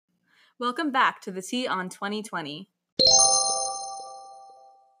Welcome back to the Tea on 2020.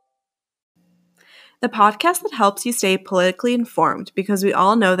 The podcast that helps you stay politically informed because we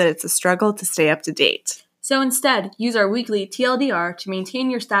all know that it's a struggle to stay up to date. So instead, use our weekly TLDR to maintain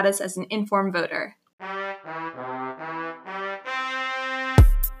your status as an informed voter.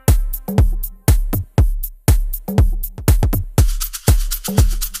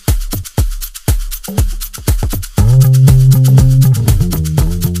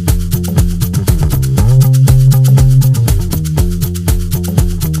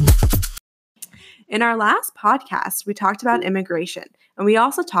 In our last podcast, we talked about immigration, and we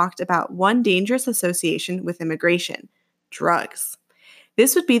also talked about one dangerous association with immigration: drugs.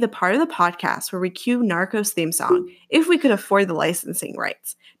 This would be the part of the podcast where we cue Narcos theme song if we could afford the licensing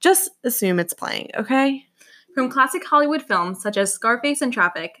rights. Just assume it's playing, okay? From classic Hollywood films such as Scarface and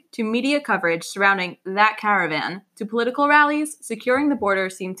Traffic, to media coverage surrounding That Caravan, to political rallies, securing the border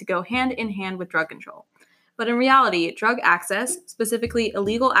seemed to go hand in hand with drug control. But in reality, drug access, specifically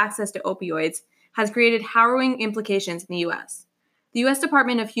illegal access to opioids, has created harrowing implications in the U.S. The U.S.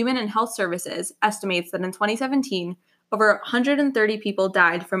 Department of Human and Health Services estimates that in 2017, over 130 people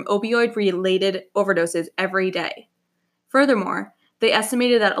died from opioid-related overdoses every day. Furthermore, they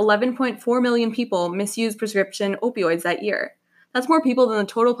estimated that 11.4 million people misused prescription opioids that year. That's more people than the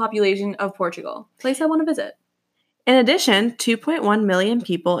total population of Portugal, a place I want to visit. In addition, 2.1 million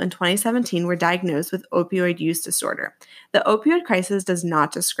people in 2017 were diagnosed with opioid use disorder. The opioid crisis does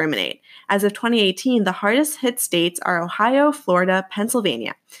not discriminate. As of 2018, the hardest hit states are Ohio, Florida,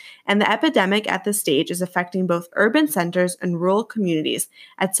 Pennsylvania, and the epidemic at this stage is affecting both urban centers and rural communities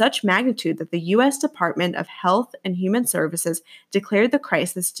at such magnitude that the U.S. Department of Health and Human Services declared the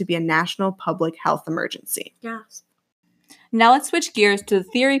crisis to be a national public health emergency. Yes. Now let's switch gears to the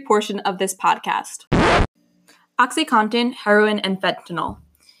theory portion of this podcast. OxyContin, heroin, and fentanyl.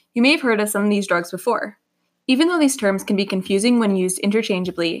 You may have heard of some of these drugs before. Even though these terms can be confusing when used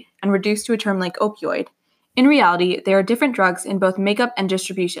interchangeably and reduced to a term like opioid, in reality, they are different drugs in both makeup and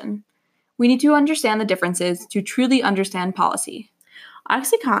distribution. We need to understand the differences to truly understand policy.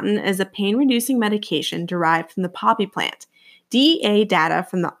 OxyContin is a pain-reducing medication derived from the poppy plant. DEA data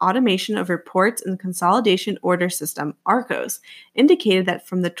from the Automation of Reports and Consolidation Order System, ARCOS, indicated that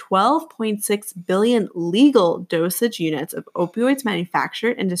from the 12.6 billion legal dosage units of opioids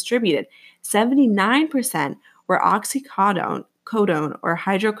manufactured and distributed, 79% were oxycodone or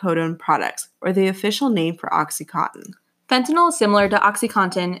hydrocodone products, or the official name for OxyContin. Fentanyl is similar to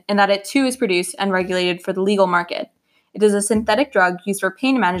OxyContin in that it too is produced and regulated for the legal market. It is a synthetic drug used for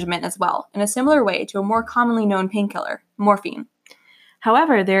pain management as well, in a similar way to a more commonly known painkiller, morphine.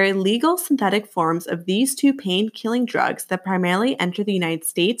 However, there are illegal synthetic forms of these two pain-killing drugs that primarily enter the United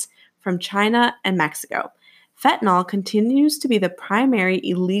States from China and Mexico. Fentanyl continues to be the primary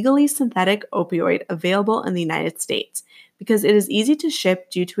illegally synthetic opioid available in the United States because it is easy to ship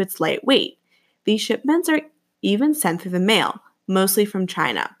due to its light weight. These shipments are even sent through the mail, mostly from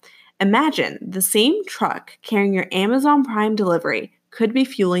China. Imagine the same truck carrying your Amazon Prime delivery could be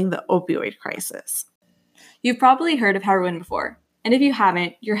fueling the opioid crisis. You've probably heard of heroin before, and if you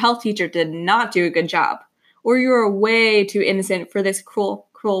haven't, your health teacher did not do a good job, or you are way too innocent for this cruel,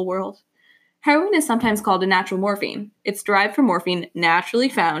 cruel world. Heroin is sometimes called a natural morphine. It's derived from morphine naturally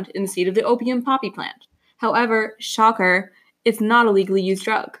found in the seed of the opium poppy plant. However, shocker, it's not a legally used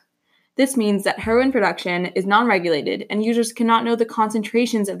drug. This means that heroin production is non-regulated and users cannot know the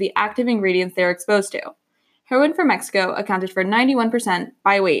concentrations of the active ingredients they are exposed to. Heroin from Mexico accounted for 91%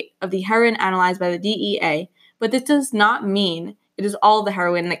 by weight of the heroin analyzed by the DEA, but this does not mean it is all the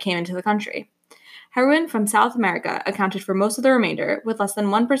heroin that came into the country. Heroin from South America accounted for most of the remainder, with less than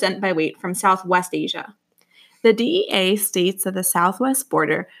 1% by weight from Southwest Asia. The DEA states that the southwest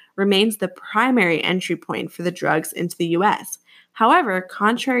border remains the primary entry point for the drugs into the U.S. However,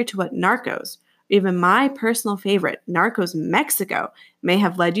 contrary to what Narcos, or even my personal favorite, Narcos Mexico, may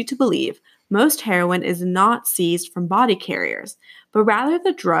have led you to believe, most heroin is not seized from body carriers, but rather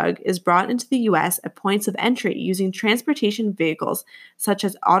the drug is brought into the U.S. at points of entry using transportation vehicles such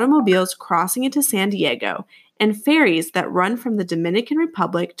as automobiles crossing into San Diego and ferries that run from the Dominican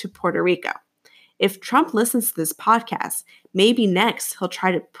Republic to Puerto Rico. If Trump listens to this podcast, maybe next he'll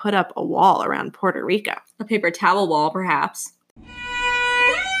try to put up a wall around Puerto Rico. A paper towel wall, perhaps.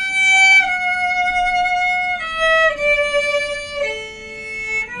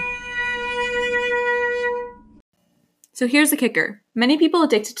 So here's the kicker. Many people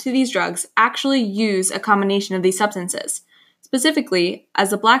addicted to these drugs actually use a combination of these substances. Specifically, as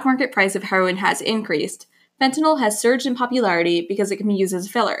the black market price of heroin has increased, fentanyl has surged in popularity because it can be used as a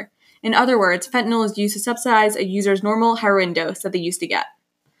filler. In other words, fentanyl is used to subsidize a user's normal heroin dose that they used to get.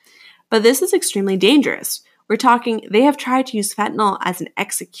 But this is extremely dangerous. We're talking, they have tried to use fentanyl as an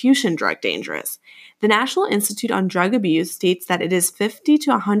execution drug dangerous. The National Institute on Drug Abuse states that it is 50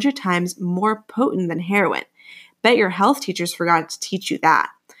 to 100 times more potent than heroin. Bet your health teachers forgot to teach you that.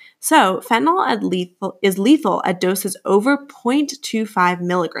 So, fentanyl is lethal at doses over 0.25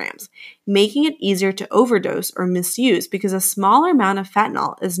 milligrams, making it easier to overdose or misuse because a smaller amount of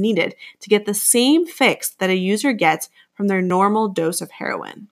fentanyl is needed to get the same fix that a user gets from their normal dose of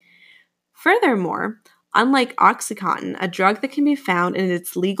heroin. Furthermore, unlike OxyContin, a drug that can be found in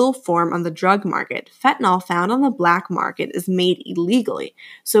its legal form on the drug market, fentanyl found on the black market is made illegally,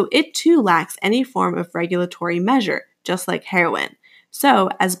 so it too lacks any form of regulatory measure, just like heroin. So,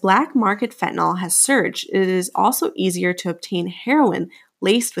 as black market fentanyl has surged, it is also easier to obtain heroin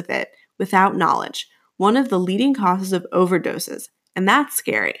laced with it without knowledge, one of the leading causes of overdoses, and that's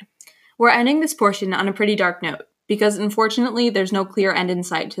scary. We're ending this portion on a pretty dark note, because unfortunately there's no clear end in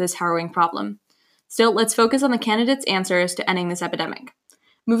sight to this harrowing problem. Still, let's focus on the candidates' answers to ending this epidemic.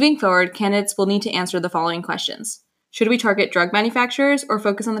 Moving forward, candidates will need to answer the following questions. Should we target drug manufacturers or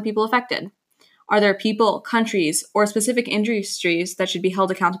focus on the people affected? Are there people, countries, or specific industries that should be held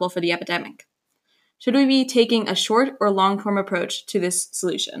accountable for the epidemic? Should we be taking a short or long-term approach to this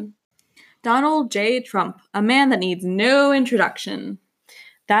solution? Donald J. Trump, a man that needs no introduction.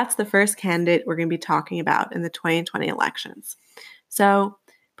 That's the first candidate we're going to be talking about in the 2020 elections. So,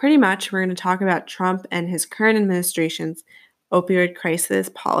 pretty much, we're going to talk about Trump and his current administration's opioid crisis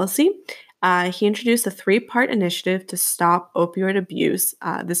policy. He introduced a 3-part initiative to stop opioid abuse.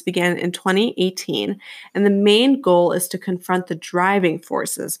 This began in 2018, and the main goal is to confront the driving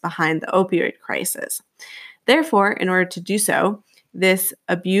forces behind the opioid crisis. Therefore, in order to do so, this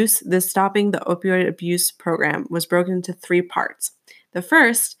stopping the opioid abuse program was broken into 3 parts. The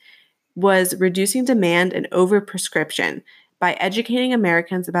first was reducing demand and overprescription by educating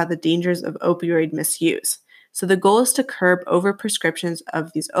Americans about the dangers of opioid misuse. So the goal is to curb overprescriptions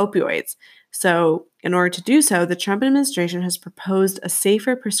of these opioids. So in order to do so, the Trump administration has proposed a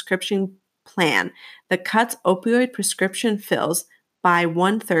safer prescription plan that cuts opioid prescription fills by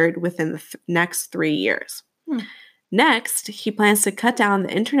 1/3 within the next 3 years. Next, he plans to cut down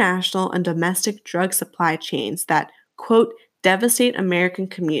the international and domestic drug supply chains that, quote, devastate American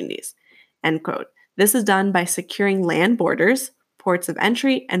communities, end quote. This is done by securing land borders, ports of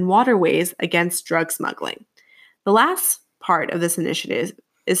entry, and waterways against drug smuggling. The last part of this initiative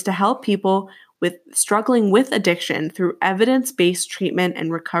is to help people struggling with addiction through evidence-based treatment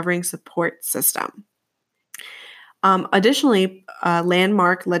and recovering support system. Additionally, a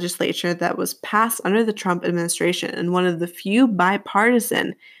landmark legislation that was passed under the Trump administration and one of the few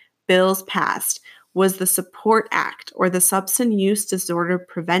bipartisan bills passed was the SUPPORT Act, or the Substance Use Disorder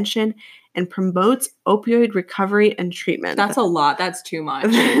Prevention and Promotes Opioid Recovery and Treatment. That's a lot. That's too much.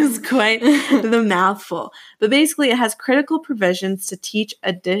 That is quite the mouthful. But basically, it has critical provisions to teach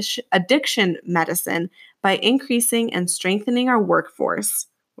addiction medicine by increasing and strengthening our workforce,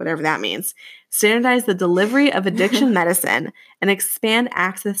 whatever that means, standardize the delivery of addiction medicine, and expand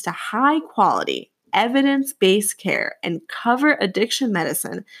access to high-quality, evidence-based care and cover addiction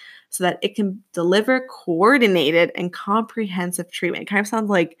medicine so that it can deliver coordinated and comprehensive treatment. It kind of sounds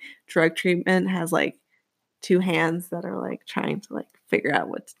like drug treatment has like 2 hands that are like trying to like figure out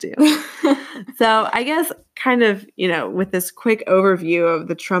what to do. So I guess kind of, with this quick overview of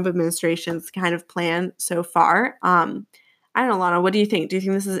the Trump administration's kind of plan so far, I don't know, Lana, what do you think? Do you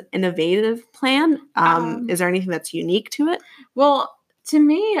think this is an innovative plan? Is there anything that's unique to it? Well, to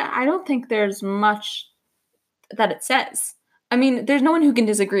me, I don't think there's much that it says. I mean, there's no one who can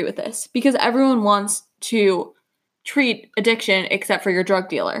disagree with this because everyone wants to treat addiction except for your drug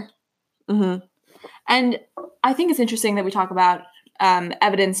dealer. Mm-hmm. And I think it's interesting that we talk about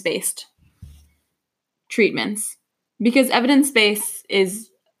evidence-based treatments because evidence-based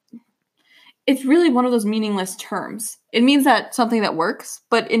it's really one of those meaningless terms. It means that something that works,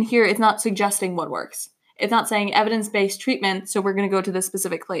 but in here it's not suggesting what works. It's not saying evidence-based treatment, so we're going to go to this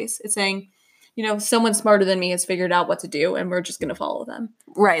specific place. It's saying, someone smarter than me has figured out what to do, and we're just going to follow them.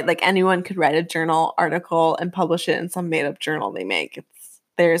 Right. Like anyone could write a journal article and publish it in some made-up journal they make.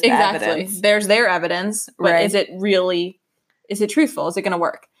 There's the evidence. There's their evidence, but right. Is it truthful? Is it going to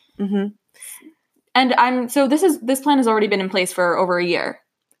work? Mm-hmm. And this plan has already been in place for over a year.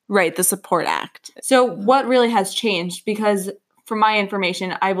 Right, the SUPPORT Act. So what really has changed? Because from my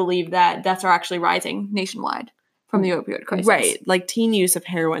information, I believe that deaths are actually rising nationwide from the opioid crisis. Right, like teen use of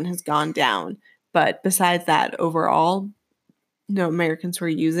heroin has gone down, but besides that, overall, Americans who are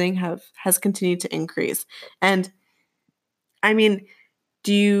using has continued to increase. And I mean,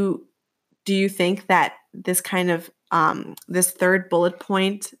 do you think that this kind of this third bullet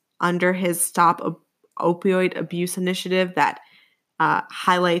point under his Stop Opioid Abuse initiative that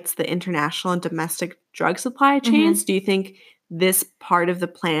highlights the international and domestic drug supply chains. Do you think this part of the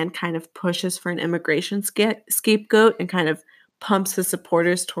plan kind of pushes for an immigration scapegoat and kind of pumps his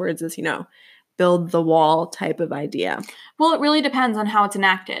supporters towards this, build the wall type of idea? Well, it really depends on how it's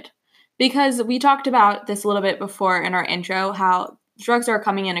enacted. Because we talked about this a little bit before in our intro, how drugs are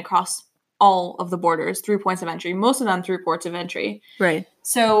coming in across all of the borders through points of entry, most of them through ports of entry. Right.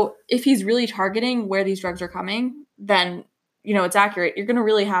 So if he's really targeting where these drugs are coming, then, it's accurate. You're going to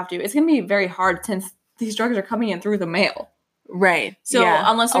really have to. It's going to be very hard since these drugs are coming in through the mail. Right. So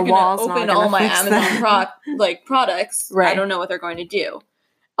unless they're going to open all my Amazon products, right. I don't know what they're going to do.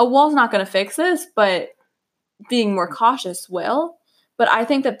 A wall's not going to fix this, but being more cautious will. But I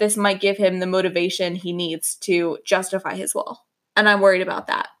think that this might give him the motivation he needs to justify his wall. And I'm worried about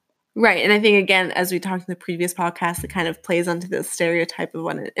that. Right. And I think, again, as we talked in the previous podcast, it kind of plays onto the stereotype of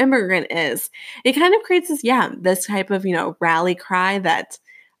what an immigrant is. It kind of creates this type of, rally cry that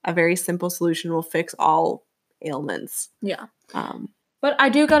a very simple solution will fix all ailments. Yeah. But I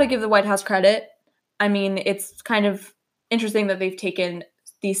do got to give the White House credit. I mean, it's kind of interesting that they've taken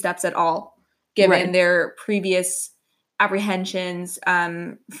these steps at all, given their previous apprehensions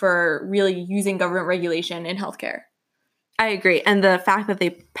for really using government regulation in healthcare. I agree. And the fact that they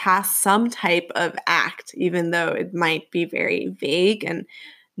passed some type of act, even though it might be very vague and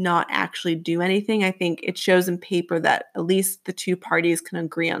not actually do anything, I think it shows in paper that at least the two parties can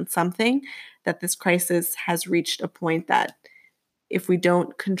agree on something, that this crisis has reached a point that if we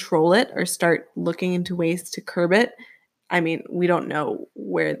don't control it or start looking into ways to curb it, we don't know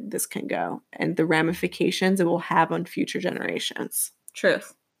where this can go and the ramifications it will have on future generations.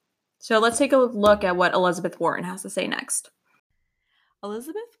 Truth. So let's take a look at what Elizabeth Warren has to say next.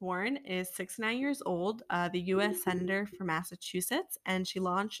 Elizabeth Warren is 69 years old, the U.S. Senator for Massachusetts, and she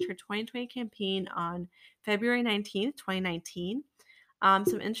launched her 2020 campaign on February 19th, 2019.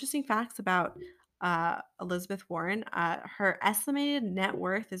 Some interesting facts about Elizabeth Warren. Her estimated net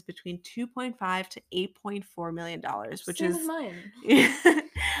worth is between $2.5 to $8.4 million, which is mine.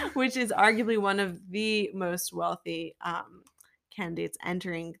 which is arguably one of the most wealthy candidates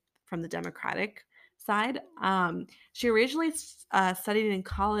entering from the Democratic side. She originally studied in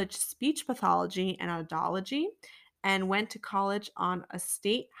college speech pathology and audiology and went to college on a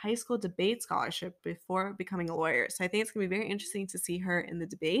state high school debate scholarship before becoming a lawyer. So I think it's going to be very interesting to see her in the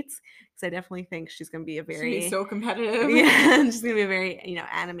debates because I definitely think she's going to be she's so competitive. Yeah, she's going to be a very,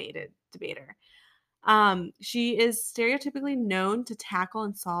 animated debater. She is stereotypically known to tackle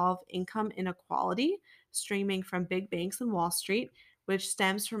and solve income inequality, streaming from big banks and Wall Street, which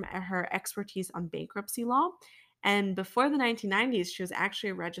stems from her expertise on bankruptcy law. And before the 1990s, she was actually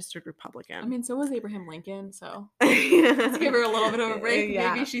a registered Republican. So was Abraham Lincoln, so let's give her a little bit of a break.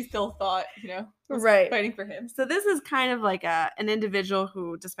 Yeah. Maybe she still thought, was fighting for him. So this is kind of like an individual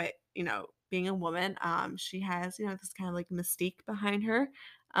who, despite, being a woman, she has, this kind of mystique behind her.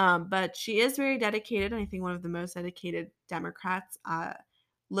 But she is very dedicated, and I think one of the most dedicated Democrats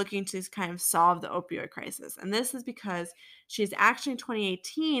looking to kind of solve the opioid crisis. And this is because she's actually in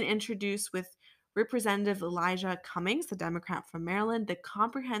 2018 introduced with Representative Elijah Cummings, the Democrat from Maryland, the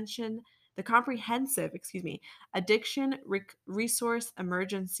comprehensive Addiction Resource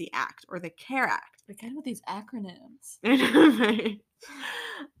Emergency Act, or the CARE Act. Again with these acronyms. Right.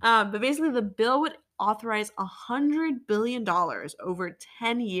 But basically the bill would authorize $100 billion over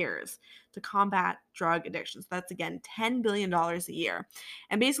 10 years to combat drug addictions. That's, again, $10 billion a year.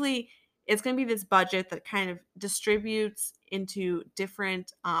 And basically, it's going to be this budget that kind of distributes into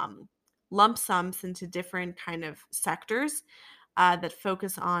different lump sums into different kind of sectors that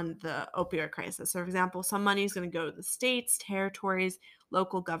focus on the opioid crisis. So, for example, some money is going to go to the states, territories,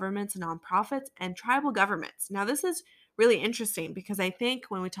 local governments, nonprofits, and tribal governments. Now, this is really interesting because I think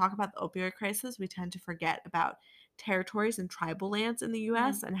when we talk about the opioid crisis, we tend to forget about territories and tribal lands in the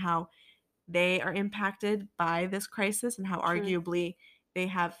U.S. and how they are impacted by this crisis and how arguably they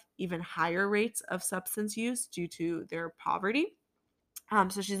have even higher rates of substance use due to their poverty.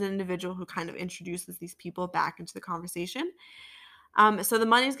 So she's an individual who kind of introduces these people back into the conversation. So the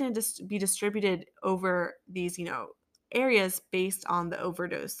money is going to be distributed over these, areas based on the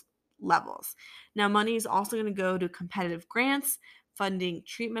overdose levels. Now, money is also going to go to competitive grants, funding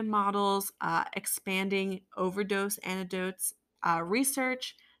treatment models, expanding overdose antidotes,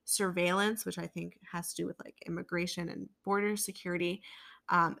 research, surveillance, which I think has to do with immigration and border security,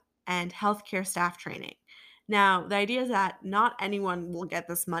 and healthcare staff training. Now, the idea is that not anyone will get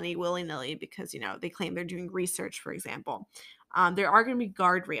this money willy-nilly because, they claim they're doing research, for example. There are going to be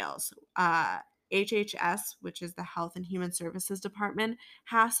guardrails HHS, which is the Health and Human Services Department,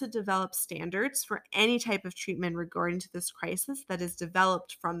 has to develop standards for any type of treatment regarding to this crisis that is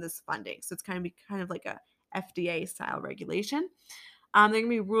developed from this funding. So it's kind of like a FDA style regulation. There are going to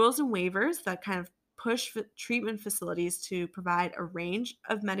be rules and waivers that kind of push treatment facilities to provide a range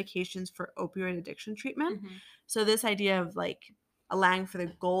of medications for opioid addiction treatment. Mm-hmm. So this idea of like allowing for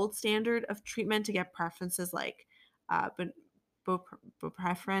the gold standard of treatment to get preferences like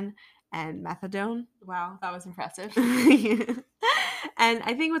buprenorphine and methadone. Wow, that was impressive. And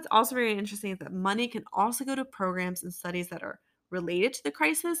I think what's also very interesting is that money can also go to programs and studies that are related to the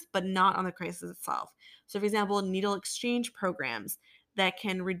crisis, but not on the crisis itself. So, for example, needle exchange programs that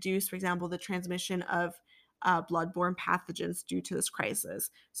can reduce, for example, the transmission of bloodborne pathogens due to this crisis.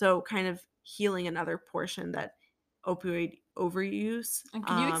 So, kind of healing another portion that opioid overuse. And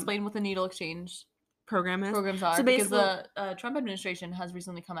can you explain what the needle exchange programs are? So because the Trump administration has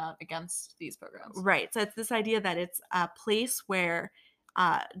recently come out against these programs. Right. So it's this idea that it's a place where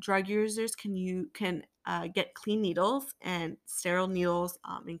drug users can get clean needles and sterile needles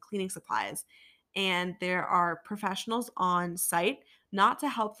and cleaning supplies. And there are professionals on site not to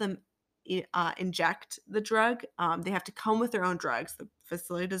help them inject the drug. They have to come with their own drugs. The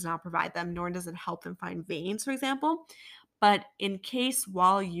facility does not provide them, nor does it help them find veins, for example. But in case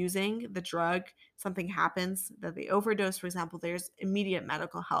while using the drug, something happens, that they overdose, for example, there's immediate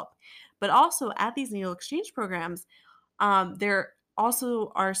medical help. But also at these needle exchange programs, there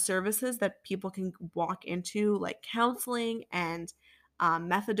also are services that people can walk into, like counseling and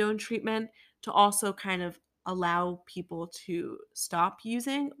methadone treatment, to also kind of allow people to stop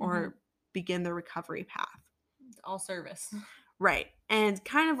using or begin the recovery path. All service. Right. And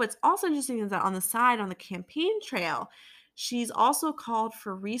kind of what's also interesting is that on the side, on the campaign trail, she's also called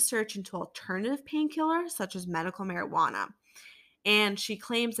for research into alternative painkillers such as medical marijuana. And she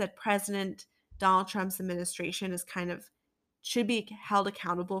claims that President Donald Trump's administration should be held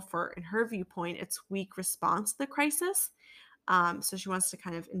accountable for, in her viewpoint, its weak response to the crisis. So she wants to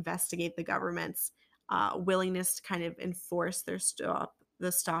kind of investigate the government's willingness to kind of enforce their stop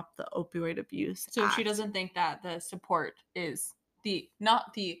the opioid abuse. So she doesn't think that the support is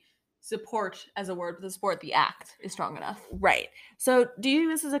not the support as a word, but the act is strong enough. Right. So do you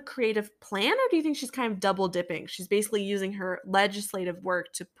think this is a creative plan, or do you think she's kind of double dipping? She's basically using her legislative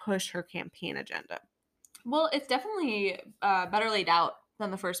work to push her campaign agenda. Well, it's definitely better laid out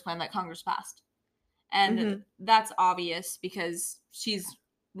than the first plan that Congress passed. And that's obvious because she's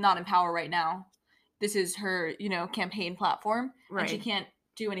not in power right now. This is her, campaign platform. Right. And she can't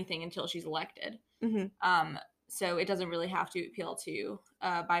do anything until she's elected. So it doesn't really have to appeal to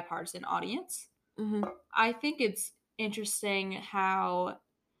a bipartisan audience. I think it's interesting how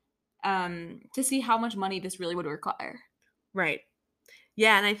to see how much money this really would require. Right.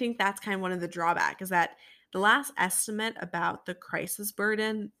 Yeah, and I think that's kind of one of the drawbacks is that the last estimate about the crisis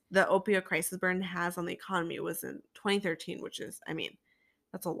burden, the opioid crisis burden has on the economy was in 2013, which is,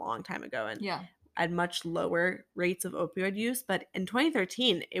 that's a long time ago and at much lower rates of opioid use. But in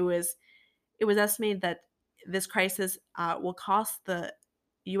 2013, it was estimated that this crisis will cost the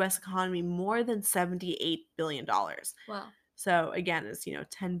U.S. economy more than $78 billion. Wow. So again, is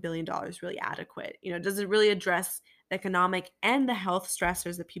 $10 billion really adequate? Does it really address the economic and the health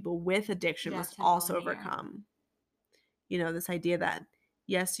stressors that people with addiction must also overcome? This idea that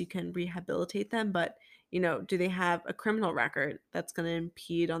yes, you can rehabilitate them, but do they have a criminal record that's going to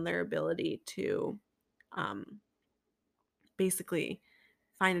impede on their ability to basically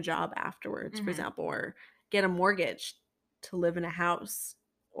find a job afterwards, for example, or get a mortgage to live in a house,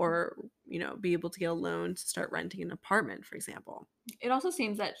 or be able to get a loan to start renting an apartment, for example. It also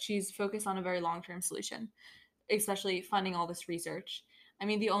seems that she's focused on a very long-term solution, especially funding all this research.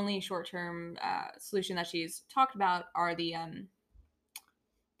 The only short-term solution that she's talked about are the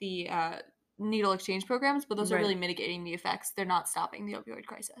needle exchange programs, but those are really mitigating the effects. They're not stopping the opioid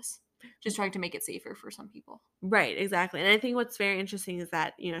crisis, just trying to make it safer for some people. Right, exactly. And I think what's very interesting is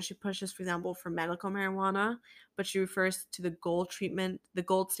that, she pushes, for example, for medical marijuana, but she refers to the gold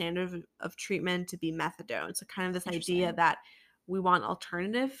standard of treatment to be methadone. So kind of this idea that we want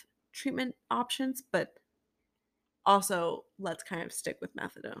alternative treatment options, but also let's kind of stick with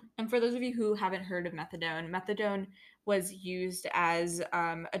methadone. And for those of you who haven't heard of methadone was used as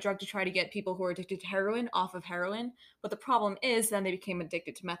a drug to try to get people who are addicted to heroin off of heroin. But the problem is then they became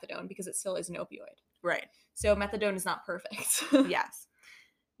addicted to methadone because it still is an opioid. Right. So methadone is not perfect. Yes.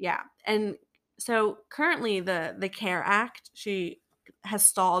 Yeah. And so currently the CARE Act, she has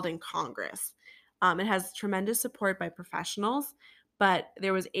stalled in Congress. It has tremendous support by professionals, but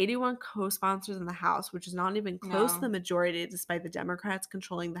there was 81 co-sponsors in the House, which is not even close to No. the majority despite the Democrats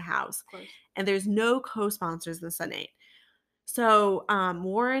controlling the House. Of course. And there's no co-sponsors in the Senate. So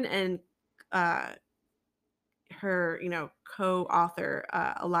Warren and her, co-author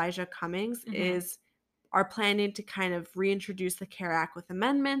Elijah Cummings are planning to kind of reintroduce the CARE Act with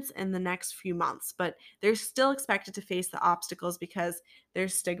amendments in the next few months, but they're still expected to face the obstacles because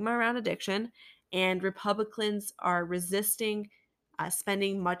there's stigma around addiction, and Republicans are resisting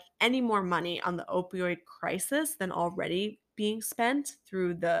spending any more money on the opioid crisis than already being spent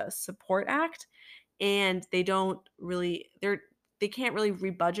through the Support Act, and they can't really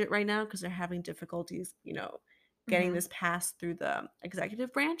rebudget right now because they're having difficulties, getting this passed through the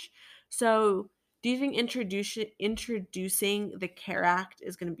executive branch. So do you think introducing the CARE Act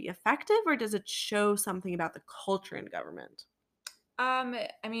is going to be effective, or does it show something about the culture in government? I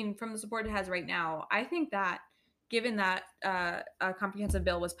mean, from the support it has right now, I think that given that a comprehensive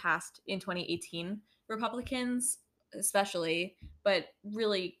bill was passed in 2018, Republicans especially, but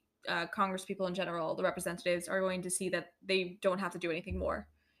really Congress people in general, the representatives, are going to see that they don't have to do anything more.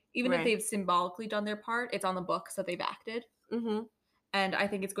 Even if they've symbolically done their part, it's on the books that they've acted. Mm-hmm. And I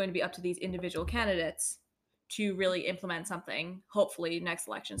think it's going to be up to these individual candidates to really implement something, hopefully next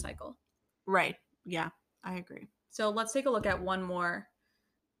election cycle. Right. Yeah, I agree. So let's take a look at one more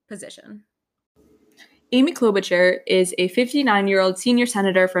position. Amy Klobuchar is a 59-year-old senior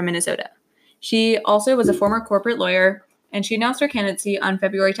senator from Minnesota. She also was a former corporate lawyer, and she announced her candidacy on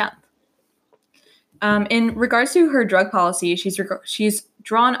February 10th. In regards to her drug policy, she's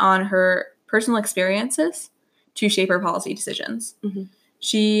drawn on her personal experiences to shape her policy decisions. Mm-hmm.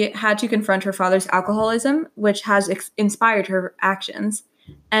 She had to confront her father's alcoholism, which has inspired her actions.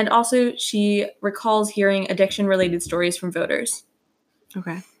 And also, she recalls hearing addiction-related stories from voters.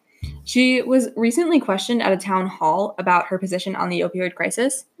 Okay. She was recently questioned at a town hall about her position on the opioid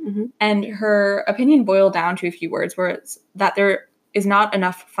crisis, and her opinion boiled down to a few words, where it's that there is not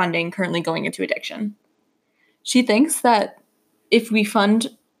enough funding currently going into addiction. She thinks that if we fund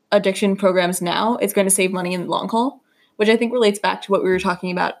addiction programs now, it's going to save money in the long haul, which I think relates back to what we were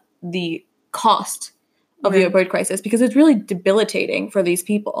talking about, the cost of the opioid crisis, because it's really debilitating for these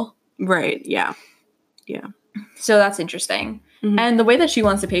people. Right, yeah. Yeah. So that's interesting. And the way that she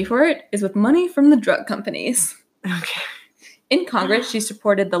wants to pay for it is with money from the drug companies. Okay. In Congress, she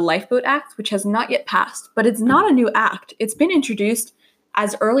supported the Lifeboat Act, which has not yet passed, but it's not a new act. It's been introduced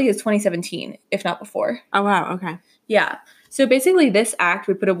as early as 2017, if not before. Oh, wow. Okay. Yeah. So basically, this act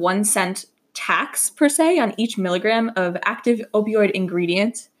would put a 1-cent tax, per se, on each milligram of active opioid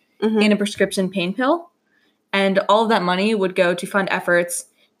ingredient in a prescription pain pill. And all of that money would go to fund efforts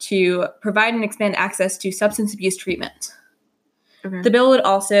to provide and expand access to substance abuse treatment. Okay. The bill would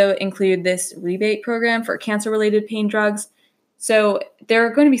also include this rebate program for cancer-related pain drugs. So there are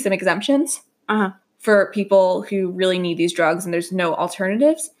going to be some exemptions for people who really need these drugs and there's no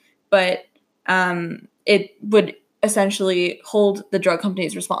alternatives. But it would essentially hold the drug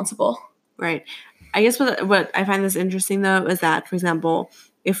companies responsible. Right. I guess what I find this interesting, though, is that, for example,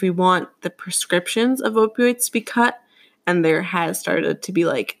 if we want the prescriptions of opioids to be cut, and there has started to be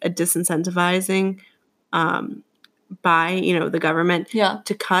like a disincentivizing by, the government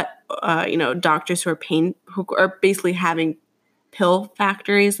to cut, doctors who are basically having pill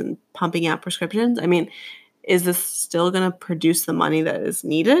factories and pumping out prescriptions. I mean, is this still going to produce the money that is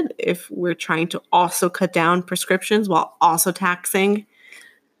needed if we're trying to also cut down prescriptions while also taxing?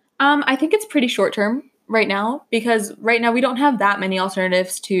 I think it's pretty short term right now, because right now we don't have that many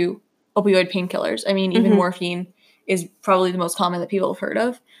alternatives to opioid painkillers. I mean, even morphine is probably the most common that people have heard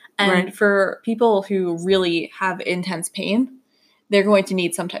of. And for people who really have intense pain, they're going to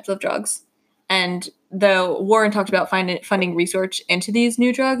need some types of drugs. And though Warren talked about funding research into these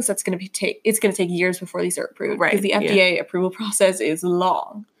new drugs, it's going to take years before these are approved. Right. Because the FDA approval process is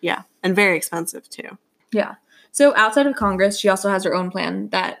long. Yeah. And very expensive too. Yeah. So outside of Congress, she also has her own plan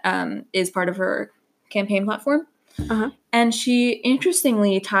that is part of her campaign platform. And she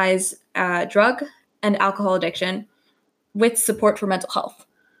interestingly ties drug and alcohol addiction with support for mental health.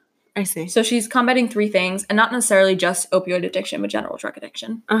 I see. So she's combating 3 things, and not necessarily just opioid addiction, but general drug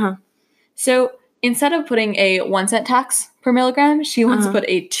addiction. So instead of putting a 1-cent tax per milligram, she wants to put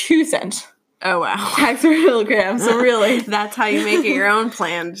a 2-cent tax per milligram. So really, that's how you make it your own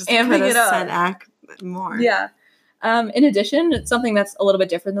plan. Just amping put a it up. cent act more. Yeah. In addition, something that's a little bit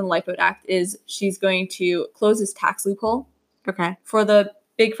different than the Lifeboat Act is she's going to close this tax loophole for the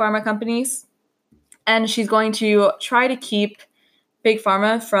big pharma companies. And she's going to try to keep big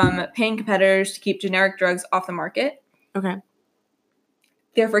pharma from paying competitors to keep generic drugs off the market.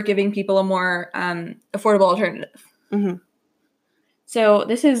 Therefore giving people a more affordable alternative. So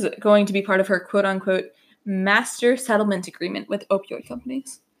this is going to be part of her quote-unquote master settlement agreement with opioid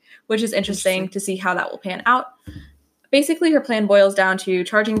companies, which is interesting to see how that will pan out. Basically, her plan boils down to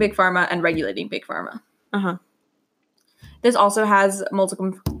charging Big Pharma and regulating Big Pharma. Uh-huh. This also has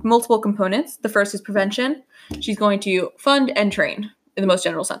multiple components. The first is prevention. She's going to fund and train, in the most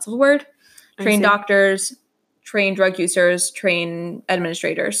general sense of the word. Train doctors, train drug users, train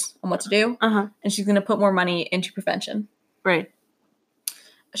administrators on what to do. Uh-huh. And she's going to put more money into prevention. Right.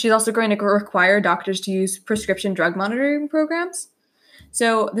 She's also going to require doctors to use prescription drug monitoring programs.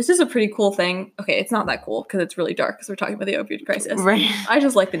 So this is a pretty cool thing. Okay, it's not that cool because it's really dark because we're talking about the opioid crisis. Right. I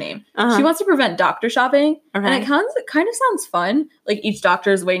just like the name. Uh-huh. She wants to prevent doctor shopping. Okay. And it kind of sounds fun. Like each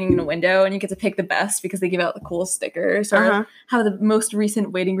doctor is waiting in a window and you get to pick the best because they give out the cool stickers or have the most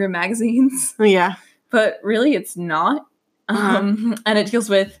recent waiting room magazines. Yeah. But really it's not. And it deals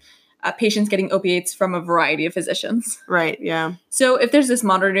with patients getting opiates from a variety of physicians. Right, yeah. So if there's this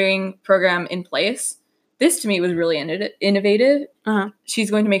monitoring program in place, this to me was really innovative. Uh-huh. She's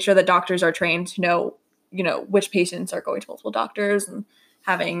going to make sure that doctors are trained to know, which patients are going to multiple doctors and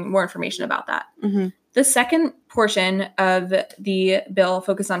having more information about that. Mm-hmm. The second portion of the bill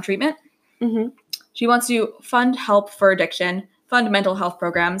focused on treatment. Mm-hmm. She wants to fund help for addiction, fund mental health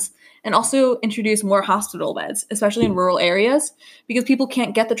programs, and also introduce more hospital beds, especially in rural areas, because people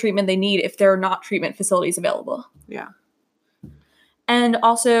can't get the treatment they need if there are not treatment facilities available. Yeah. And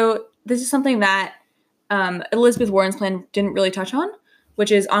also, this is something that Elizabeth Warren's plan didn't really touch on,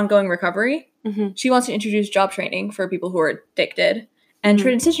 which is ongoing recovery. Mm-hmm. She wants to introduce job training for people who are addicted and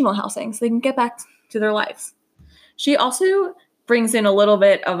transitional housing so they can get back to their lives. She also brings in a little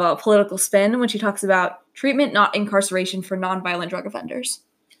bit of a political spin when she talks about treatment, not incarceration for nonviolent drug offenders.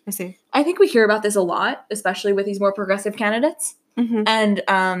 I see. I think we hear about this a lot, especially with these more progressive candidates. Mm-hmm.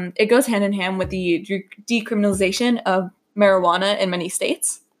 And it goes hand in hand with the decriminalization of marijuana in many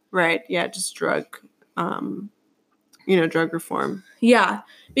states. Right. Yeah. Just drug reform. Yeah,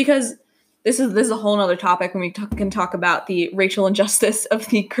 because this is a whole other topic when we can talk about the racial injustice of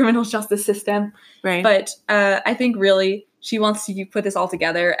the criminal justice system. Right. But I think really she wants to put this all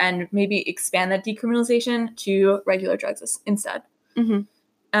together and maybe expand that decriminalization to regular drugs instead. Mm-hmm.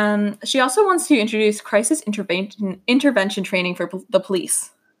 She also wants to introduce crisis intervention training for the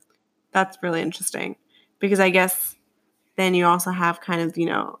police. That's really interesting because I guess then you also have kind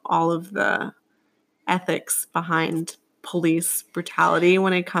of, all of the ethics behind police brutality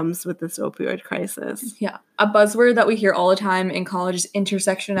when it comes with this opioid crisis. Yeah. A buzzword that we hear all the time in college is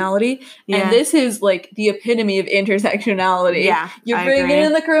intersectionality. Yeah. And this is like the epitome of intersectionality. Yeah. You're bringing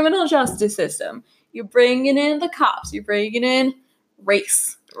in the criminal justice system. You're bringing in the cops. You're bringing in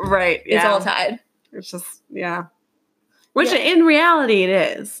race. Right. Yeah. It's all tied. It's just, yeah. Which in reality it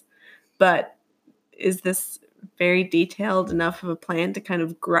is. But is this very detailed enough of a plan to kind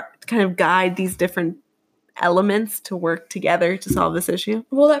of guide these different elements to work together to solve this issue?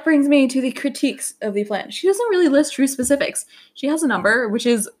 Well, that brings me to the critiques of the plan. She doesn't really list true specifics. She has a number which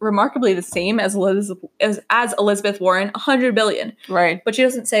is remarkably the same as Elizabeth Warren, 100 billion. Right. But she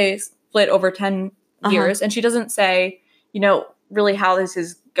doesn't say split over 10 years, and she doesn't say, really how this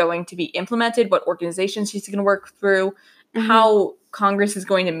is going to be implemented, what organizations she's going to work through, how Congress is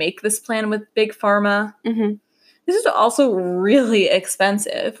going to make this plan with Big Pharma. Mm-hmm. This is also really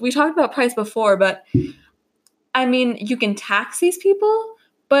expensive. We talked about price before, but I mean, you can tax these people,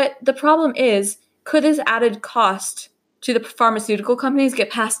 but the problem is, could this added cost to the pharmaceutical companies get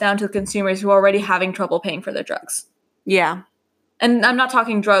passed down to the consumers who are already having trouble paying for their drugs? Yeah. And I'm not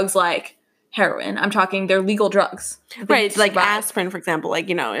talking drugs like heroin. I'm talking their legal drugs. Right. Like aspirin, for example. Like,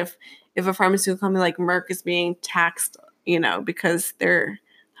 if a pharmaceutical company like Merck is being taxed, because they're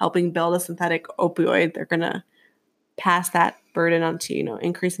helping build a synthetic opioid, they're going to pass that burden on to,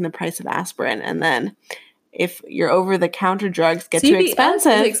 increasing the price of aspirin. And then if your over-the-counter drugs get too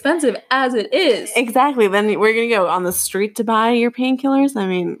expensive. As expensive as it is. Exactly. Then we're going to go on the street to buy your painkillers. I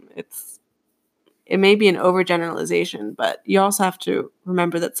mean, it may be an overgeneralization, but you also have to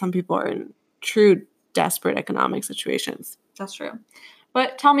remember that some people are in true desperate economic situations. That's true.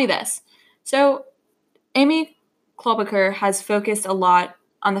 But tell me this. So Amy Klobuchar has focused a lot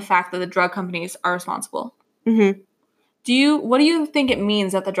on the fact that the drug companies are responsible. Mm-hmm. What do you think it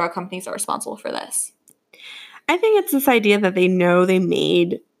means that the drug companies are responsible for this? I think it's this idea that they know they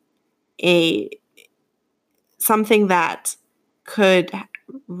made something that could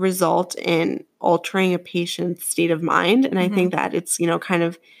result in altering a patient's state of mind. And I think that it's, kind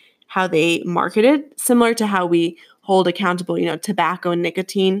of how they market it, similar to how we hold accountable, tobacco and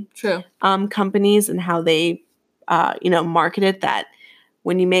nicotine companies and how they, market it, that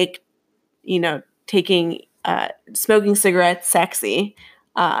when you make, taking smoking cigarettes sexy,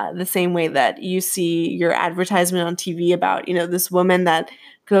 the same way that you see your advertisement on TV about, this woman that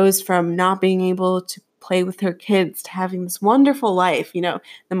goes from not being able to play with her kids to having this wonderful life, the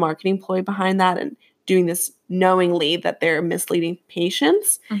marketing ploy behind that and doing this knowingly that they're misleading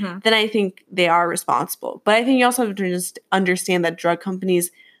patients, then I think they are responsible. But I think you also have to just understand that drug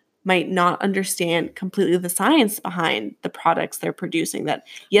companies might not understand completely the science behind the products they're producing. That,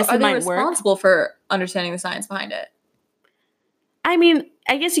 yes, it might work. Are they responsible for understanding the science behind it? I mean,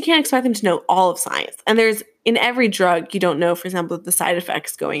 I guess you can't expect them to know all of science. And in every drug, you don't know, for example, the side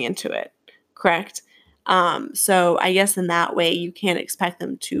effects going into it, correct? So I guess in that way, you can't expect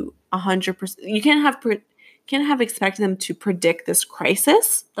them to 100%. You can't have expected them to predict this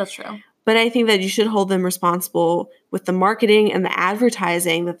crisis. That's true. But I think that you should hold them responsible with the marketing and the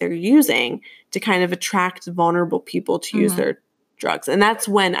advertising that they're using to kind of attract vulnerable people to use their drugs. And that's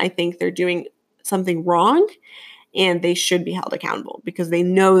when I think they're doing something wrong and they should be held accountable because they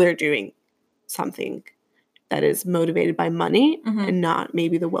know they're doing something that is motivated by money and not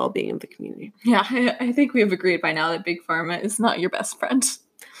maybe the well-being of the community. Yeah, I think we have agreed by now that Big Pharma is not your best friend.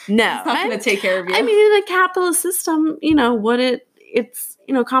 No. It's not going to take care of you. I mean, in a capitalist system, it's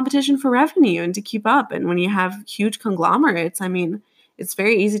competition for revenue and to keep up. And when you have huge conglomerates, I mean, it's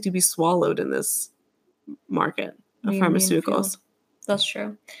very easy to be swallowed in this market of pharmaceuticals. That's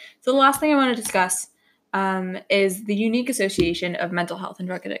true. So the last thing I want to discuss is the unique association of mental health and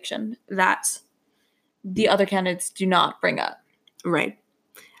drug addiction that the other candidates do not bring up. Right.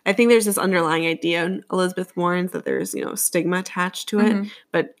 I think there's this underlying idea in Elizabeth Warren's that there's, stigma attached to it.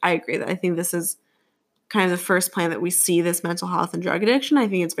 But I agree that I think this is kind of the first plan that we see this mental health and drug addiction. I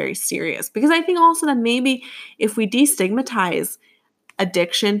think it's very serious because I think also that maybe if we destigmatize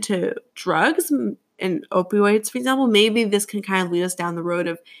addiction to drugs and opioids, for example, maybe this can kind of lead us down the road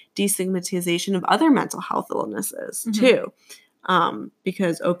of destigmatization of other mental health illnesses too.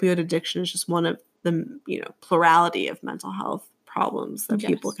 Because opioid addiction is just one of the, plurality of mental health problems that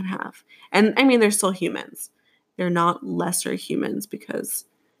people can have. And I mean, they're still humans. They're not lesser humans because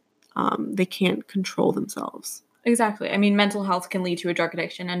they can't control themselves. Exactly. I mean, mental health can lead to a drug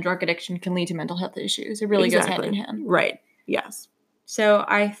addiction, and drug addiction can lead to mental health issues. It really goes hand in hand. Right. Yes. So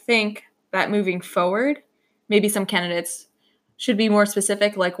I think that moving forward, maybe some candidates should be more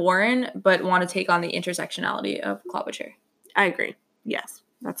specific, like Warren, but want to take on the intersectionality of Klobuchar. I agree. Yes,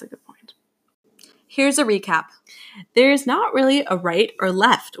 that's a good point. Here's a recap. There's not really a right or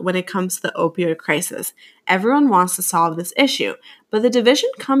left when it comes to the opioid crisis. Everyone wants to solve this issue, but the division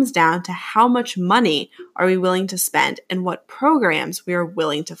comes down to how much money are we willing to spend and what programs we are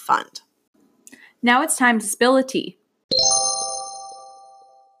willing to fund. Now it's time to spill the tea.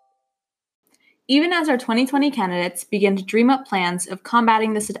 Even as our 2020 candidates begin to dream up plans of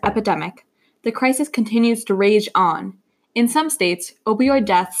combating this epidemic, the crisis continues to rage on. In some states, opioid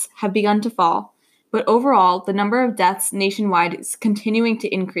deaths have begun to fall, but overall, the number of deaths nationwide is continuing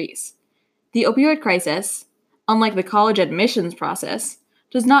to increase. The opioid crisis, unlike the college admissions process,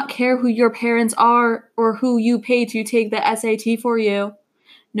 does not care who your parents are or who you pay to take the SAT for you.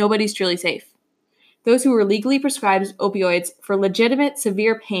 Nobody's truly safe. Those who were legally prescribed opioids for legitimate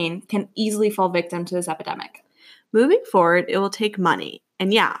severe pain can easily fall victim to this epidemic. Moving forward, it will take money,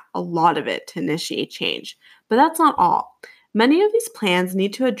 and a lot of it to initiate change. But that's not all. Many of these plans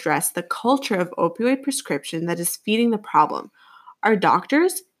need to address the culture of opioid prescription that is feeding the problem. Our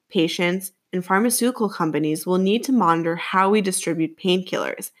doctors, patients, and pharmaceutical companies will need to monitor how we distribute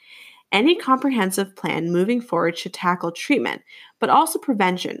painkillers. Any comprehensive plan moving forward should tackle treatment, but also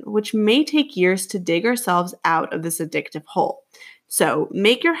prevention, which may take years to dig ourselves out of this addictive hole. So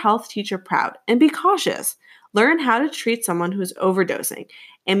make your health teacher proud and be cautious. Learn how to treat someone who's overdosing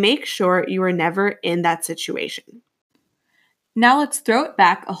and make sure you are never in that situation. Now let's throw it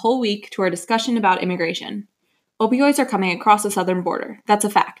back a whole week to our discussion about immigration. Opioids are coming across the southern border. That's a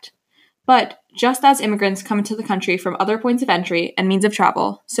fact. But just as immigrants come into the country from other points of entry and means of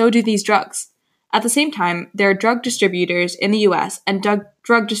travel, so do these drugs. At the same time, there are drug distributors in the U.S. and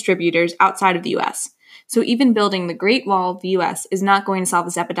drug distributors outside of the U.S. So even building the Great Wall of the U.S. is not going to solve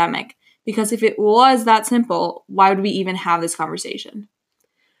this epidemic, because if it was that simple, why would we even have this conversation?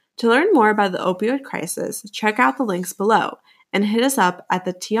 To learn more about the opioid crisis, check out the links below and hit us up at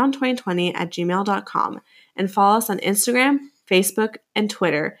theteon2020@gmail.com and follow us on Instagram, Facebook, and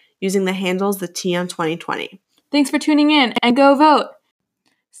Twitter using the handles theteon2020. Thanks for tuning in and go vote!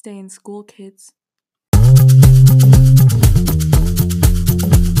 Stay in school, kids.